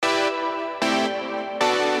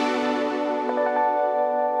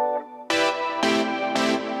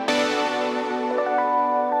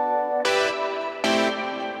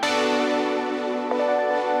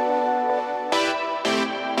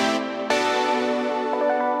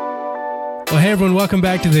Well, hey everyone, welcome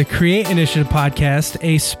back to the Create Initiative Podcast,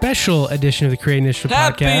 a special edition of the Create Initiative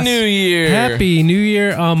Podcast. Happy New Year! Happy New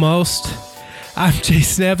Year, almost. I'm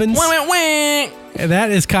Jason Evans. And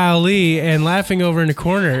that is Kyle Lee, and laughing over in the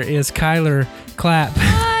corner is Kyler Clapp.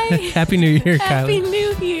 Hi. Happy New Year, Happy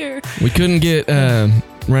Kyler. New Year. We couldn't get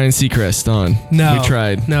Ryan Seacrest on. No. We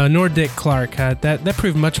tried. No, nor Dick Clark. That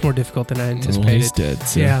proved much more difficult than I anticipated. Well, he's dead.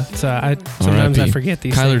 So. Yeah, so sometimes I forget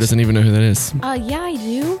these Kyler things. doesn't even know who that is. Yeah, I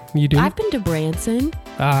do. You do? I've been to Branson.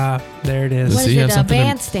 There it is. Does What he is have it? A something to-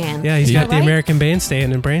 bandstand. Yeah, he's Is got that the right? American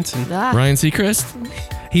Bandstand in Branson. Ah, Ryan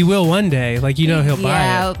Seacrest? He will one day. Like, he'll buy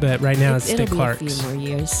Yeah, it. But right now it's it'll Dick be Clark's. a few more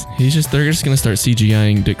years. They're just going to start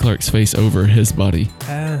CGIing Dick Clark's face over his body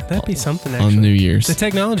That'd be something, actually. on New Year's. The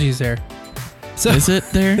technology's there. So Is it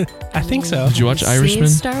there? I think so. Did you watch Have seen Irishman?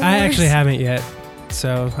 Star I Wars? actually haven't yet.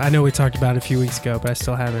 So I know we talked about it a few weeks ago, but I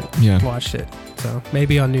still haven't Yeah. watched it. So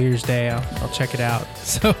maybe on New Year's Day I'll check it out.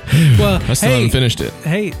 So, well, I still haven't finished it.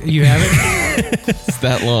 Hey, you haven't? It's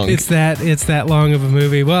that long. It's that long of a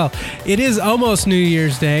movie. Well, it is almost New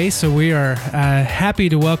Year's Day, so we are happy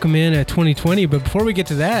to welcome in 2020. But before we get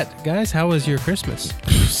to that, guys, how was your Christmas?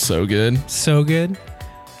 So good. So good.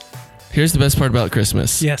 Here's the best part about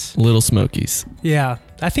Christmas. Yes. Little Smokies. Yeah,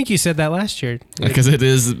 I think you said that last year. Because it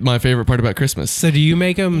is my favorite part about Christmas. So do you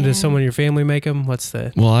make them? Yeah. Does someone in your family make them? What's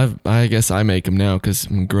the? Well, I guess I make them now because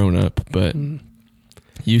I'm grown up, but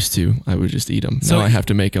used to, I would just eat them. So- Now I have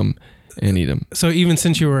to make them and eat them. So even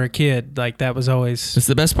since you were a kid, like that was always. It's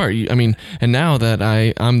the best part. And now that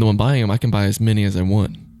I'm the one buying them, I can buy as many as I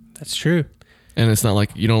want. That's true. And it's not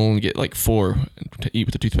like you don't only get like 4 to eat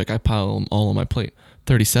with a toothpick. I pile them all on my plate.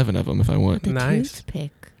 37 of them if I want. The Nice.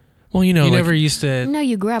 toothpick. Well, You like, never used to. No,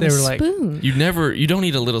 you grab They a were like- spoon. you don't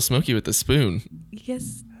eat a Little Smoky with a spoon.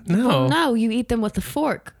 Yes. No. Well, no, you eat them with a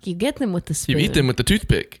fork. You get them with the spoon. You eat them with the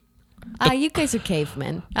toothpick. You guys are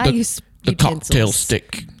cavemen. I the- use The utensils. cocktail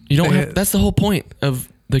stick. You don't have. That's the whole point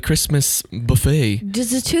of the Christmas buffet.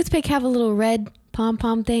 Does the toothpick have a little red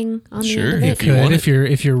pom-pom thing on Sure, the end of if it? you Good want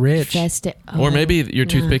if you're rich. Festive. Or maybe your nah,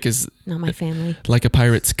 toothpick is Not my family. like a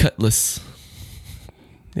pirate's cutlass.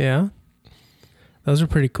 Yeah. Those are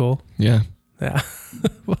pretty cool. Yeah. Yeah.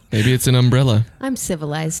 Maybe it's an umbrella. I'm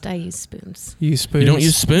civilized. I use spoons. You use spoons. You don't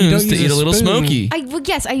use spoons to eat a Little spoon. Smoky.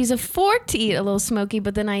 Yes, I use a fork to eat a little smoky,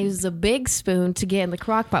 but then I use a big spoon to get in the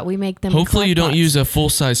crock pot. We make them. Hopefully you don't crock use a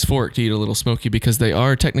full-size fork to eat a Little Smoky because they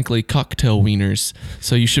are technically cocktail wieners.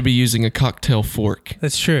 So you should be using a cocktail fork.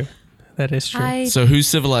 That's true. That is true. pots. So who's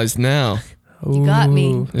civilized now? You got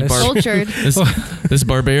me. Ooh, that's Bar- Cultured. This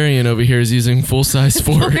barbarian over here is using full-size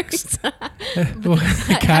forks. Have you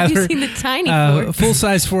Kyler, seen the tiny fork? full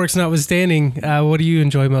size forks notwithstanding, what do you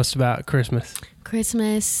enjoy most about Christmas?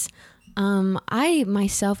 Christmas. I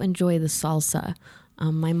myself enjoy the salsa.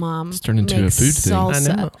 My mom It's turned into a makes food thing.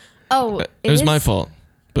 salsa. I know. Oh, It was is? my fault.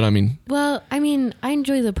 But Well, I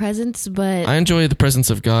enjoy the presents, but I enjoy the presence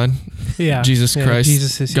of God. Yeah. Jesus Yeah, Christ.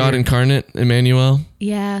 Jesus is God here. incarnate, Emmanuel.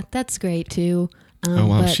 yeah, that's great too. Oh,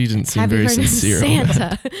 wow, but she didn't seem have you very heard of sincere on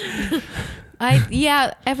Santa.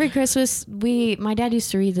 Every Christmas my dad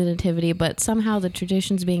used to read the Nativity, but somehow the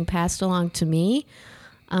tradition's being passed along to me.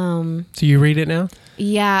 So you read it now?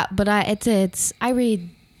 Yeah, but I read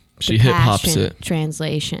She the hip hops Passion it.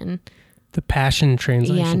 translation. The Passion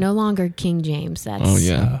Translation. Yeah, no longer King James. That's Oh,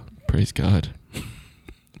 yeah. Praise God.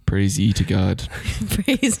 Praise ye to God.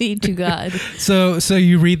 praise be to God. So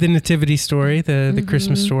you read the Nativity story, the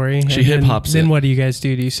Christmas story. She and hip then- hops Then it. what do you guys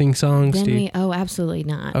do? Do you sing songs? Then Do you, absolutely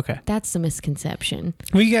not. Okay. That's the misconception.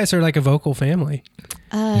 well, you guys are like a vocal family.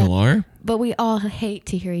 You are? But we all hate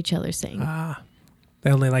to hear each other sing.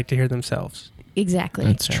 They only like to hear themselves. Exactly.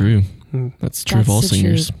 That's true. Mm. That's true of That's all the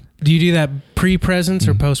singers. truth. Do you do that pre-presents Mm.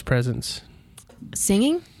 or post-presents?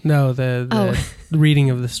 Singing? No, the reading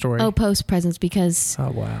of the story. Oh, post presents, because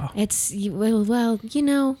Oh, wow. you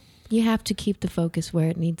have to keep the focus where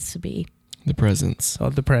it needs to be. The presents. Oh,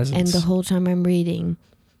 the presents. And the whole time I'm reading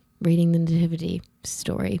the Nativity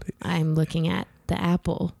story, I'm looking at the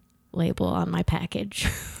Apple label on my package.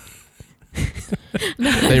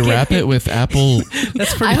 They wrap it with Apple.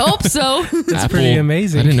 That's pretty. I hope so. That's pretty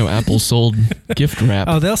amazing. I didn't know Apple sold gift wrap.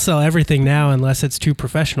 Oh, they'll sell everything now unless it's to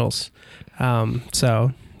professionals.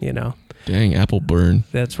 So, Dang, Apple burn.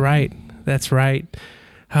 that's right. That's right.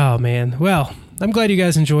 Oh, man. Well, I'm glad you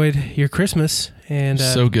guys enjoyed your Christmas. And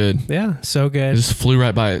So good. yeah, so It good. just flew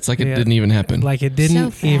right by. It's like it Yeah. didn't even happen. Like it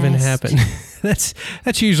didn't So even fast. happen.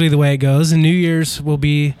 That's usually the way it goes. And New Year's will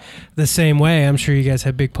be the same way. I'm sure you guys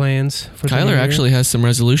have big plans for the new Kyler year. actually has some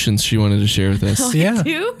resolutions she wanted to share with us. Oh, Yeah. I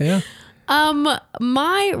do? Yeah.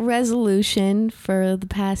 My resolution for the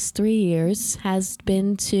past 3 years has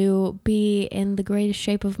been to be in the greatest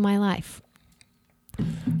shape of my life.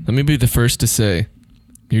 Let me be the first to say,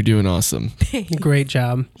 you're doing awesome. Great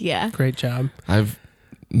job. Yeah. Great job. I've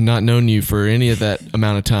not known you for any of that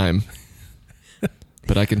amount of time,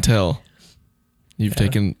 but I can tell you've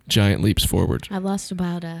taken giant leaps forward. I lost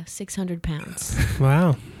about 600 pounds.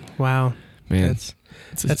 Wow. Man,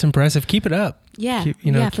 That's impressive. Keep it up. Yeah.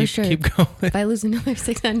 Keep, for sure. Keep going. If I lose another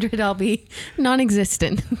 600, I'll be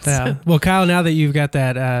non-existent. Yeah. Well, Kyle, now that you've got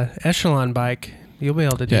that Echelon bike, you'll be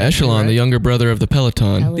able to do yeah, it, Echelon, right? the younger brother of the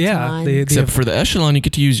Peloton. Yeah. Except for the Echelon, you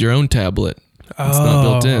get to use your own tablet. It's Oh, not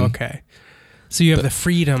built in. Okay. So you have the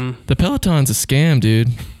freedom. The Peloton's a scam, dude.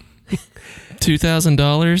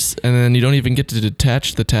 $2,000, and then you don't even get to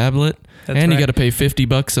detach the tablet. That's and you right. got to pay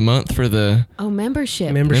 $50 a month for the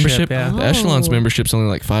membership. Membership, yeah. The Echelon's Oh. membership's only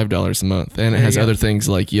like $5 a month, and it There you has go. other things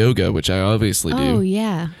like yoga, which I obviously do. Oh,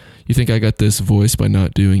 yeah. You think I got this voice by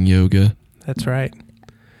not doing yoga? That's right.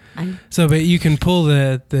 I, So, but you can pull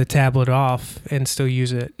the tablet off and still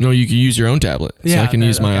use it. No, you can use your own tablet. So Yeah, I can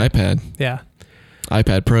use my okay. iPad, Yeah.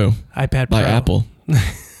 iPad Pro iPad by Pro. Apple.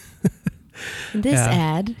 this Yeah.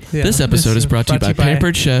 ad. Yeah. This episode is brought to you by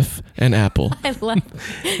Pampered Chef and Apple I love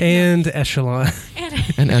and Echelon,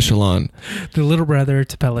 and Echelon. the little brother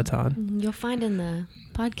to Peloton. You'll find in the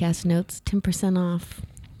podcast notes 10% off.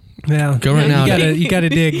 Yeah. Go right now. You gotta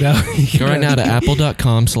dig though. Go right now to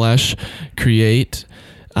apple.com/create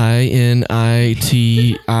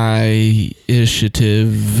INITI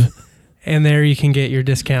initiative. And there you can get your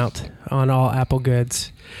discount on all Apple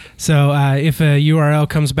goods. So if a URL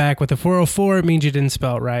comes back with a 404, it means you didn't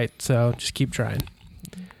spell it right. So just keep trying.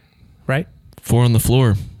 Right? 4 on the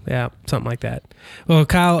floor. Yeah, something like that. Well,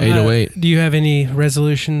 Kyle, 808. do you have any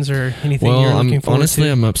resolutions or anything you're Well, looking forward honestly,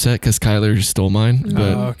 to? I'm upset because Kyler stole mine. But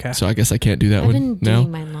Oh, okay. So I guess I can't do that I've been one now.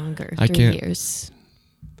 doing mine longer. I 3 can't- years.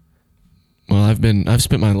 Well, I've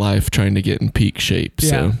spent my life trying to get in peak shape.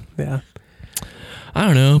 So Yeah. I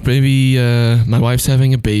don't know. Maybe my wife's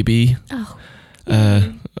having a baby Oh.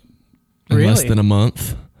 in less Really? than a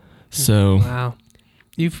month. So Wow.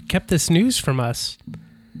 You've kept this news from us.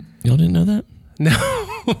 y'all didn't know that? No.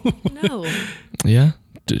 No. Yeah,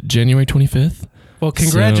 January 25th. Well,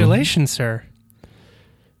 congratulations, sir.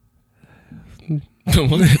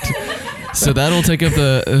 So that'll take up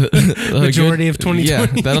the Majority of 2020. Yeah,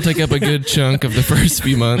 that'll take up a good chunk of the first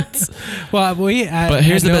few months. Well, But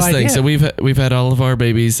here's the best thing. So we've had all of our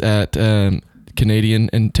babies at Canadian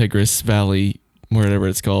Integris Valley, whatever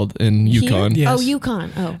it's called, in Yukon. Yes. Oh,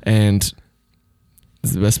 Yukon. Oh. And this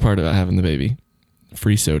is the best part about having the baby: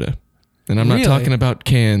 free soda. And I'm Really? not talking about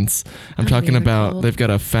cans. I'm talking about Unbelievable. they've got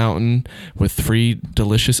a fountain with free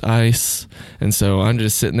delicious ice. And so I'm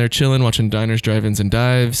just sitting there chilling, watching Diners, Drive-Ins, and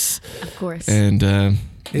Dives. Of course. And,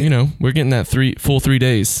 we're getting that full 3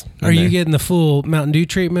 days. in Are you there. getting the full Mountain Dew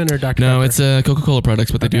treatment or Dr. No, Pepper? it's Coca-Cola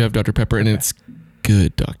products, but they do Okay. have Dr. Pepper, and Okay. it's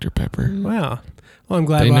good Dr. Pepper. Wow. Well, I'm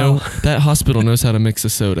glad. They while- know that hospital knows how to mix a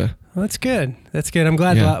soda. Well, that's good. That's good. I'm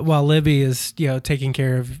glad Yeah. while Libby is, taking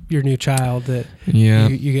care of your new child that Yeah.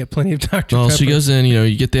 you get plenty of Dr. Well, Pepper. she goes in,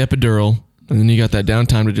 you get the epidural, and then you got that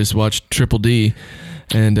downtime to just watch Triple D.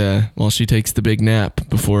 And while she takes the big nap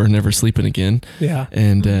before never sleeping again. Yeah.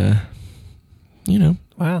 And,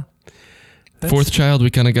 Wow. That's- fourth child, we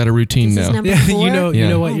kind of got a routine This is now. number Yeah, 4? you know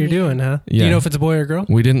Yeah. what Oh, you're man. doing, huh? Yeah. You know if it's a boy or a girl?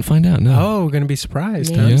 We didn't find out, no. Oh, we're going to be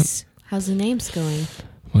surprised, huh? Names. How's the names going?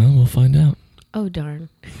 Well, we'll find out. Oh, darn.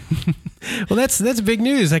 Well, that's big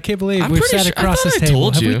news. I can't believe I'm we've pretty sat sure- I across thought this I table.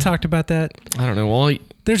 told Have we you. talked about that? I don't know. Well,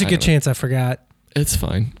 There's a I good don't know. chance I forgot, it's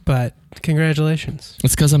fine. but congratulations.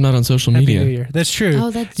 It's because I'm not on social Happy media. New Year. That's true.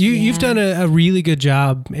 Oh, that's You've done a really good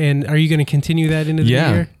job, and are you going to continue that into the new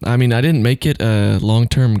Yeah. year? I mean, I didn't make it a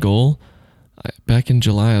long-term goal. Back in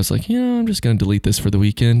July, I was like, I'm just going to delete this for the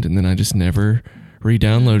weekend. And then I just never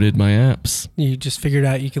re-downloaded my apps. You just figured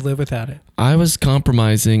out you could live without it. I was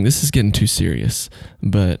compromising. This is getting too serious,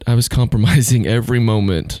 but I was compromising every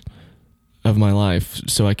moment of my life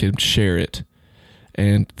so I could share it.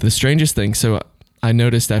 And the strangest thing, so I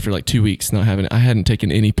noticed after like 2 weeks not having it, I hadn't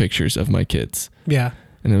taken any pictures of my kids. Yeah.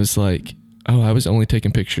 And it was like, I was only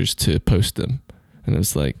taking pictures to post them. And it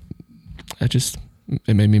was like,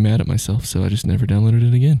 it made me mad at myself. So I just never downloaded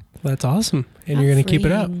it again. That's awesome. And How you're going to keep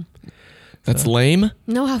it up. freeing. That's So- lame.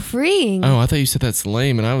 No, how freeing. Oh, I thought you said that's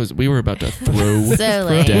lame. And we were about to throw So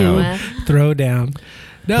lame. down. Throw down.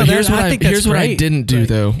 No, But here's what I think that's here's what I great. didn't do Like,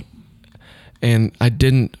 though, and I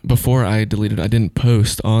didn't before I deleted. I didn't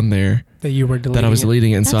post on there that you were deleting that I was it.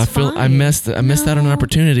 leading it. And so I That's feel I fine. missed out on an No.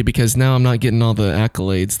 opportunity because now I'm not getting all the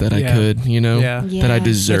accolades that I Yeah. could, Yeah. Yeah. that I It's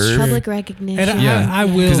deserve. public recognition. And Yeah. I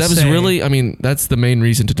will Because that was say, really, I mean, that's the main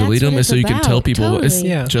reason to That's delete what them is it's so you can tell about. people it's Totally.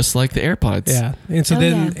 Yeah. just like the AirPods. Yeah, and so Oh,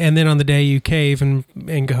 then, yeah. and then on the day you cave and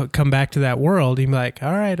come back to that world, you're like,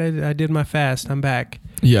 all right, I did my fast, I'm back.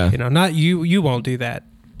 Yeah. You know, not you. You won't do that,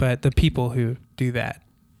 but the people who do that,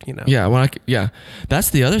 you know. Yeah. That's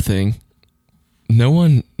the other thing. No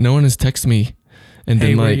one has texted me and Hey,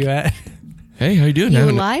 been where like, you at? hey, how you doing? You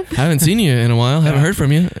haven't, alive? haven't seen you in a while. Haven't Yeah. heard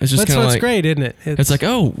from you. It's just That's kind of what's like, great, isn't it? it's like,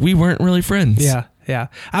 oh, we weren't really friends. yeah, yeah.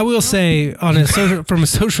 I will say, on a from a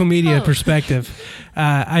social media Oh. perspective,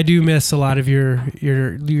 I do miss a lot of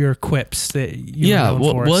your quips that you Yeah. were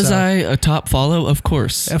known for, Was so- I a top follow? Of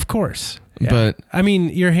course. Of course. Yeah. But I mean,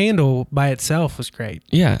 your handle by itself was great.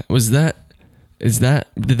 yeah,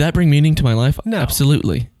 did that bring meaning to my life? No.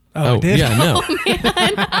 Absolutely. Oh, it did? yeah, no.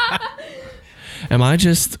 Am I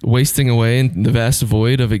just wasting away in the vast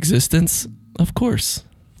void of existence? Of course.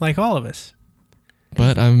 Like all of us.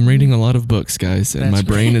 But I'm reading a lot of books, guys, and That's my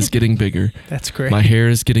brain is getting bigger. That's great. My hair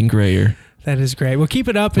is getting grayer. That is great. Well, keep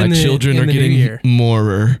it up My in the children in are the getting new year.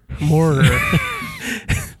 moorer. More.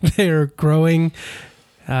 They're growing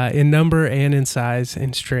in number and in size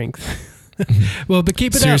and strength. Well, but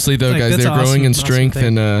keep it Seriously, up. though, Like, guys, that's they're growing in awesome strength,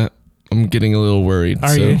 thing. and I'm getting a little worried. Are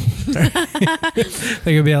so you? They're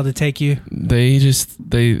gonna be able to take you. They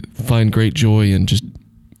find great joy in just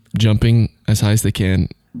jumping as high as they can,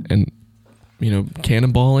 and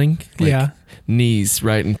cannonballing. Like, Yeah. knees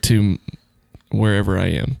right into wherever I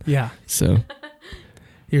am. Yeah. So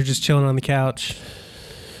You're just chilling on the couch.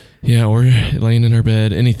 yeah, or laying in our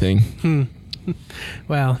bed, anything.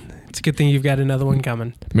 Well, it's a good thing you've got another one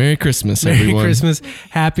coming. Merry Christmas, Merry everyone. Christmas.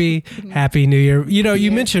 Happy New Year. You know,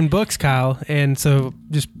 you mentioned books, Kyle, and so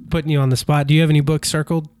just putting you on the spot. Do you have any books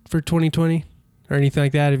circled for 2020 or anything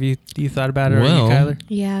like that? Have you thought about it? Or Well- you, Kyler?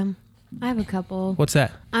 Yeah. I have a couple. What's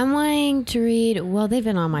that? I'm wanting to read, well, they've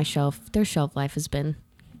been on my shelf. Their shelf life has been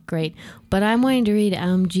great. But I'm wanting to read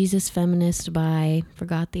Jesus Feminist by,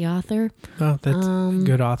 forgot the author. Oh, that's a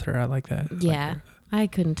good author. I like that. Yeah, I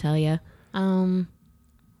couldn't tell you.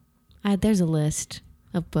 There's a list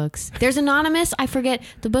of books. There's Anonymous. I forget.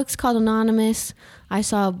 The book's called Anonymous. I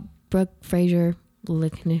saw Brooke Fraser,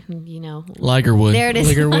 Ligerwood. There it is.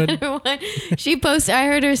 Ligerwood. She posted, I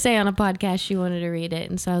heard her say on a podcast she wanted to read it.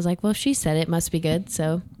 And so I was like, well, she said it must be good.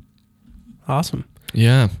 So Awesome.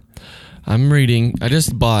 Yeah. I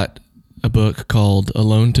just bought a book called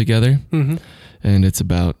Alone Together, Mm-hmm. and it's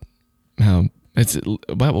about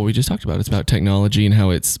what we just talked about. It's about technology and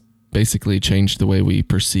how it's basically changed the way we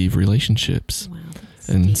perceive relationships. wow. That's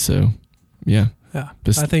And deep. so, yeah. Yeah.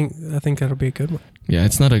 This- I think that'll be a good one. Yeah,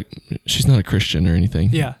 she's not a Christian or anything.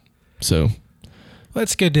 Yeah. So, Well,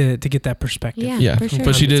 it's good to get that perspective. Yeah. yeah. for sure.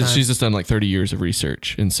 But Time to time. she's just done like 30 years of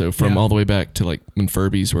research. And so from Yeah. all the way back to like when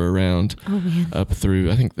Furbies were around Oh, man. up through,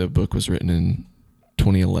 I think the book was written in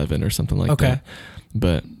 2011 or something like Okay. that.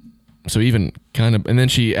 But so even kind of, and then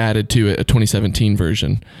she added to it a 2017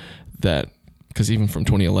 version because even from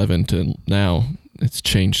 2011 to now, it's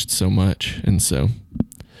changed so much. And so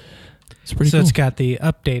it's pretty So cool. it's got the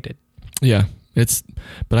updated. Yeah.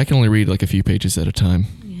 But I can only read like a few pages at a time.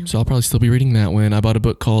 Yeah. So I'll probably still be reading that one. I bought a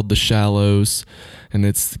book called The Shallows, and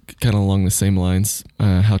it's kind of along the same lines,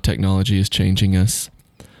 how technology is changing us.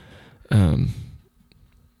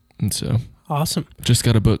 And so Awesome. just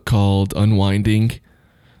got a book called Unwinding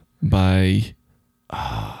by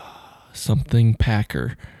something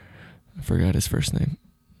Packer. I forgot his first name.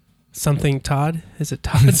 Something Todd? Is it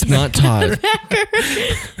Todd? It's not Todd.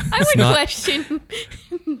 I would not- question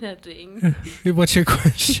nothing. What's your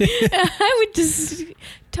question? I would just,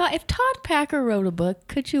 if Todd Packer wrote a book,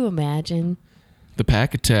 could you imagine? The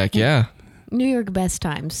Pack Attack, yeah. New York Best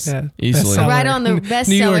Times. Yeah. Easily. Bestseller. Right on the bestsellers.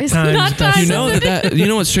 New York Times Not bestseller. You know that you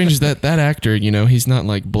know what's strange is that actor, he's not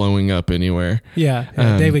like blowing up anywhere. Yeah.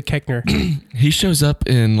 David Koechner. He shows up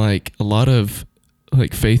in like a lot of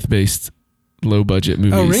like faith-based low budget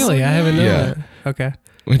movies. Oh, really? I haven't known Yeah. that. Okay.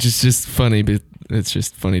 Which is just funny, but it's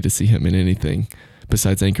just funny to see him in anything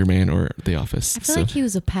besides Anchorman or The Office. I feel like he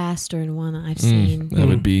was a pastor in one I've seen. that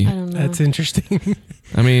would be. I don't know. That's interesting.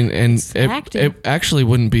 I mean, and It's acting. it actually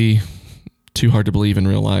wouldn't be too hard to believe in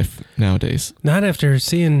real life nowadays. Not after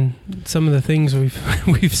seeing some of the things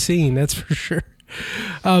we've seen, that's for sure.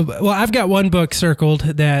 Well, I've got one book circled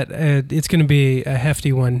that it's going to be a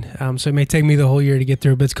hefty one, so it may take me the whole year to get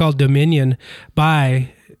through. But it's called Dominion by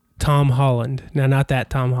Tom Holland. Now, not that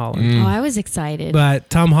Tom Holland. Oh, I was excited. But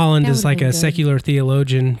Tom Holland That is would've like been a good. secular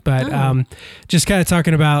theologian, but Oh. just kind of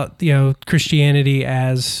talking about, Christianity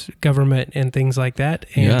as government and things like that.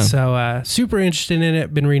 And Yeah. so super interested in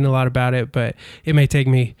it, been reading a lot about it, but it may take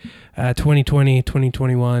me 2020,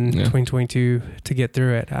 2021, Yeah. 2022 to get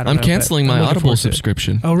through it. I don't I'm know, but canceling my I'm looking Audible forward to it.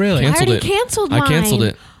 subscription. Oh, really? I Canceled already it. canceled mine. I canceled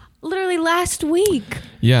it. Literally last week.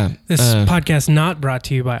 Yeah. This podcast not brought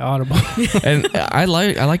to you by Audible. And I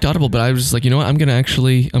liked Audible, but I was just like, you know what? I'm gonna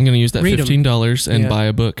use that Read 'em. $15 and Yeah. buy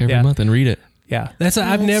a book every Yeah. month and read it. Yeah, I've that's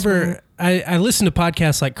never. I listen to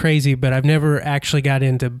podcasts like crazy, but I've never actually got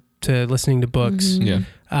into listening to books. Mhm.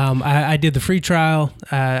 Yeah. I did the free trial.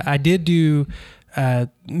 I did do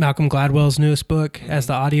Malcolm Gladwell's newest book as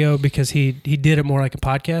the audio because he did it more like a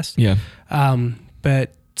podcast. Yeah.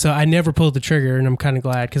 But so I never pulled the trigger, and I'm kind of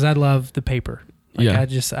glad because I love the paper. Like Yeah.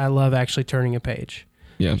 I love actually turning a page.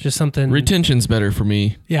 Yeah. Just something. Retention's better for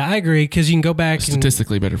me. Yeah, I agree because you can go back and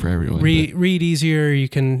Statistically better for everyone. read easier. You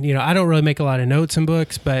can, I don't really make a lot of notes in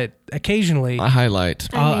books, but occasionally but I highlight.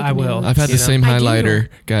 I will. I've had the you know. same I do. highlighter,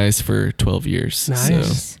 guys, for 12 years.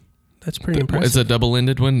 Nice. So. That's pretty But impressive. it's a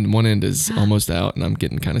double-ended one. One end is almost out, and I'm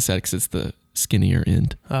getting kind of sad because it's the skinnier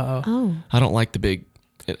end. Uh-oh. Oh. I don't like the big.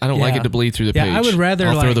 I don't like Yeah. it to bleed through the Yeah, page. I would rather,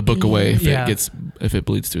 I'll throw like- the book away Yeah. if it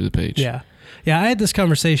bleeds through the page. Yeah. Yeah, I had this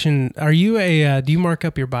conversation. Are you do you mark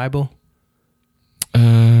up your Bible?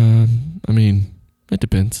 I mean, it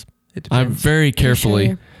depends. It I depends. very carefully.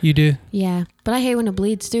 Sure. You do? Yeah, but I hate when it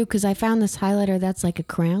bleeds through because I found this highlighter that's like a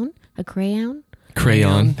crayon. Crayon.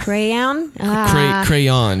 Crayon?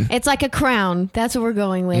 Crayon. It's like a crown. That's what we're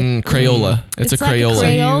going with. Crayola. It's a like Crayola. So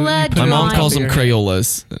you Crayola put My it on mom top calls of them your-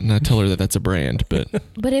 Crayolas, and I tell her that that's a brand, but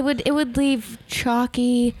But it would leave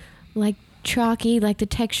chalky, like the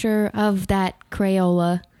texture of that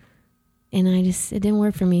Crayola. And it didn't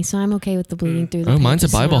work for me, so I'm okay with the bleeding through the mine's a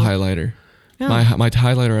pages Bible now. highlighter. Oh. My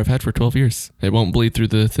highlighter I've had for 12 years. It won't bleed through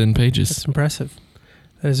the thin pages. That's impressive.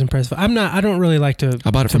 That is impressive. I don't really like to.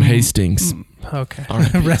 I bought it to from Hastings. Okay.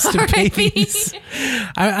 R.I.P. Rest in peace.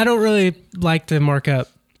 I don't really like to mark up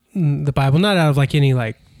the Bible, not out of like any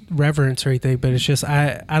like reverence or anything, but it's just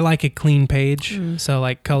I like a clean page. So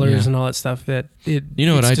like colors Yeah. and all that stuff that it. You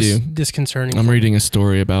know what it's I do? Disconcerting. I'm reading a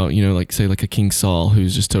story about, like say like a King Saul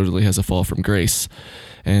who's just totally has a fall from grace.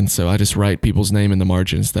 And so I just write people's name in the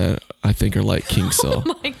margins that I think are like King Saul.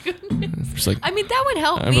 Oh my goodness. Just like, I mean, that would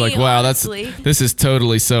help I'm me. like, wow, honestly. this is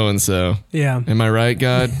totally so and so. Yeah. Am I right,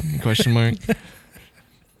 God? Question mark.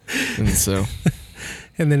 And so,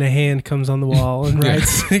 And then a hand comes on the wall and Yeah.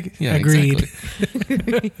 writes yeah, agreed.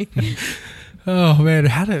 exactly. Oh man,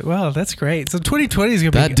 that's great. So 2020 is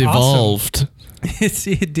gonna That be awesome. devolved.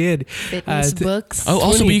 It did. Fitness books. Oh,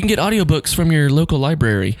 also, 20 you can get audiobooks from your local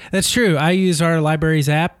library. That's true. I use our library's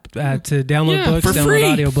app to download Yeah, books, for download free.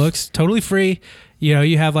 audiobooks, totally free.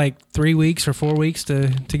 You have like 3 weeks or 4 weeks to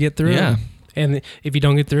get through Yeah. it. And if you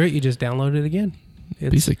don't get through it, you just download it again.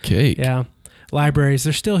 Piece of cake. Yeah. Libraries,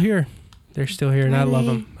 they're still here. They're still here, and I love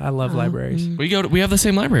them. I love Oh, libraries. We have the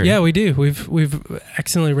same library. Yeah, we do. We've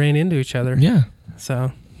accidentally ran into each other. Yeah.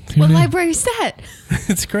 So Who What knew? library is that?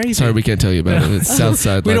 it's crazy. Sorry, we can't tell you about it. It's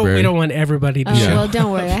Southside we Library. don't want everybody to Oh, know. well,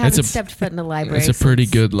 don't worry. I haven't a- stepped foot in the library. It's a pretty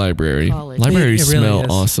since good library. college. Libraries It really smell is.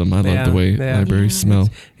 awesome. I love Yeah, the way yeah. libraries Yeah. smell.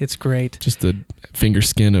 It's great. Just the finger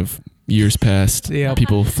skin of years past. Yeah.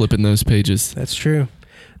 People flipping those pages. That's true.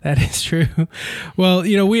 That is true. Well,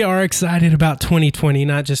 we are excited about 2020,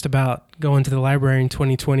 not just about going to the library in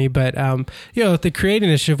 2020, but, at the Create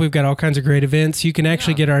Initiative, we've got all kinds of great events. You can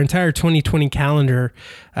actually get our entire 2020 calendar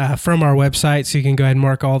from our website, so you can go ahead and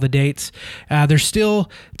mark all the dates. There's still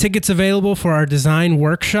tickets available for our design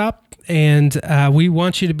workshop, and we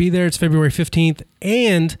want you to be there. It's February 15th.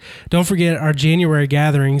 And don't forget our January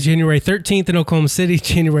gatherings, January 13th in Oklahoma City,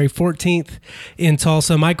 January 14th in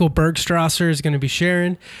Tulsa. Michael Bergstrasser is going to be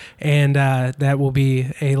sharing, and that will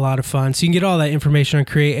be a lot of fun. So you can get all that information on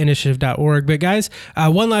createinitiative.org. But guys,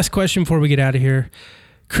 one last question before we get out of here.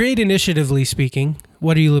 Create Initiatively speaking,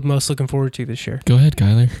 what are you most looking forward to this year? Go ahead,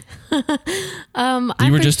 Kyler.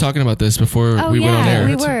 You were for- just talking about this before Oh, we went on air.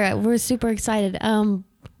 we were. We're super excited. I'm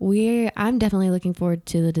definitely looking forward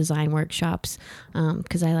to the design workshops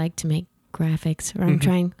because I like to make graphics. Or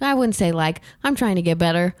I wouldn't say I'm trying to get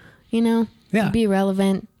better. Yeah. Be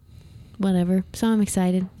relevant, whatever. So I'm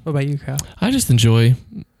excited. What about you, Kyle? I just enjoy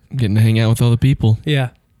getting to hang out with all the people. Yeah,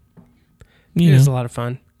 You it is a know, lot of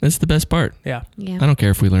fun. that's the best part. Yeah. Yeah. I don't care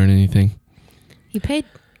if we learn anything. You paid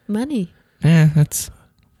money. That's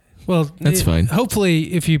Well, That's fine.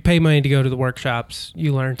 Hopefully, if you pay money to go to the workshops,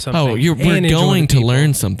 you learn something. we're and enjoy going the to people.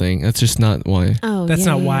 learn something. That's just not why. Oh, That's yeah,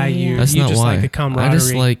 not why yeah, you- yeah. That's you not just why. like the camaraderie. I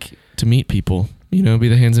just like to meet people. be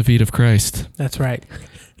the hands and feet of Christ. That's right.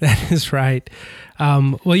 That is right.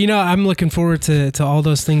 Well, I'm looking forward to all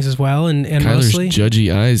those things as well. And Kyler's mostly,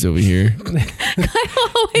 judgy eyes over here. Kyle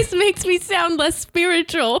always makes me sound less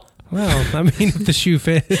spiritual. well, I mean, if the shoe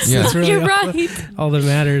fits, Yeah. that's really You're all, right. all that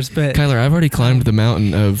matters. But Kyler, I've already climbed the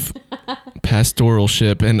mountain of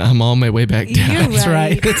pastoralship, and I'm on my way back down. You're that's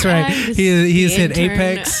right. That's right. I'm just He has the hit intern.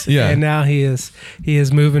 apex, Yeah. and now he is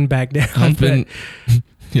moving back down. I've been,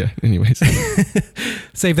 yeah. Anyways, But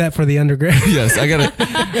save that for the underground. yes, I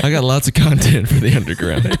got lots of content for the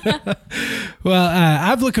underground. Well,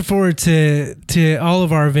 I'm looking forward to all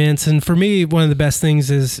of our events, and for me, one of the best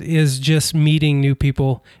things is just meeting new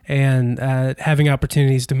people and having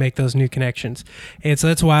opportunities to make those new connections. And so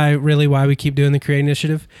that's why we keep doing the Create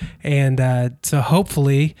Initiative. And so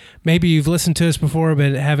hopefully, maybe you've listened to us before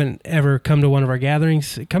but haven't ever come to one of our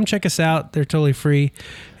gatherings. Come check us out; they're totally free,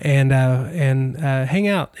 and hang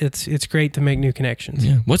out. It's great to make new connections.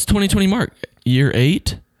 Yeah. What's 2020 mark? Year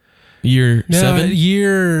 8? Year 7?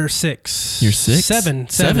 Year 6. Year 6? 7. It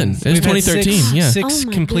was We've had 2013, yeah. Six Oh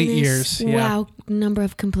my complete goodness. years. Yeah. Wow, number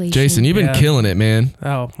of completion. Jason, you've been Yeah. killing it, man.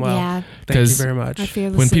 Oh, well, Yeah, thank you 'Cause very much. I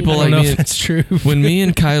fearlessly. When people I like don't know me if that's true. When me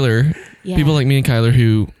and Kyler, yeah. people like me and Kyler,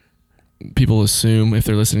 who people assume if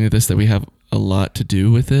they're listening to this that we have a lot to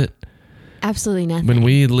do with it. absolutely nothing. When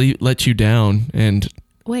we let you down and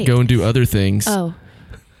Wait. go and do other things, Oh,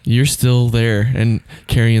 you're still there and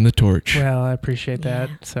carrying the torch. Well, I appreciate that.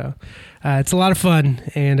 Yeah. So it's a lot of fun,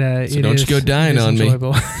 and So it don't you is- go dying it is on me.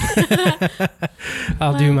 enjoyable.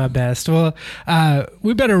 I'll do my best. Well,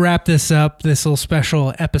 we better wrap this up, this little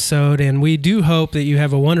special episode, and we do hope that you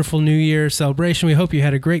have a wonderful New Year celebration. We hope you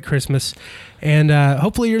had a great Christmas, and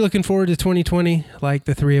hopefully you're looking forward to 2020 like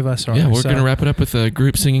the three of us are. Yeah, we're So, going to wrap it up with a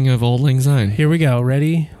group singing of Auld Lang Syne. Here we go.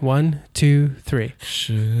 Ready? 1, 2, 3.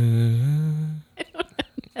 song.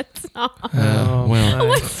 Oh, well, my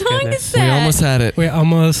What song goodness. is that? we almost had it. We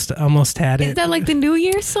almost had Is it. that like the New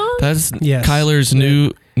Year's song? That's Yes. Kyler's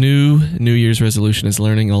new New Year's resolution is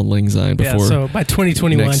learning Auld Lang Syne Yeah, before. so by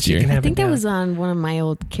 2021, next she year. can have I think it that down. was on one of my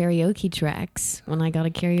old karaoke tracks when I got a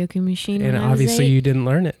karaoke machine. And when I was obviously 8. you didn't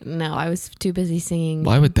learn it. No, I was too busy singing.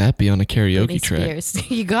 Why would that be on a karaoke Britney track? Spears.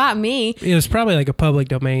 You got me. It was probably like a public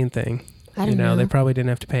domain thing. I don't know. They probably didn't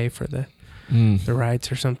have to pay for the Mm.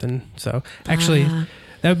 rights or something. So actually, Ah.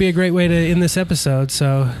 that would be a great way to end this episode.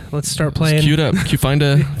 So let's start playing. It's queued up.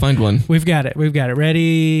 Find one. We've got it.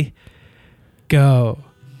 Ready, go.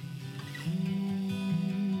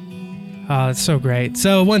 Oh, it's so great.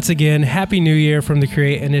 So once again, Happy New Year from the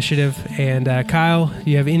Create Initiative. And Kyle,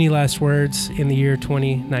 do you have any last words in the year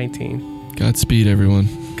 2019? Godspeed, everyone.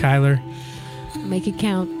 Kyler, Make it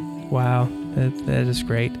count. wow, that is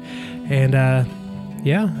great. And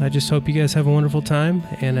yeah, I just hope you guys have a wonderful time.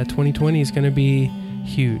 And 2020 is going to be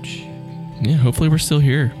huge. Yeah, hopefully we're still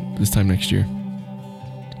here this time next year.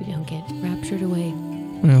 We don't get raptured away,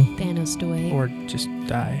 Well, Thanos away. Or just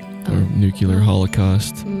die. Oh. or nuclear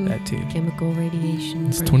holocaust. Mm, That too. chemical radiation.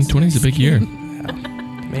 It's burns 2020 is a our big year.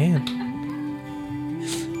 skin. Man.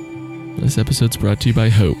 This episode's brought to you by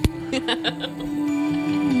Hope.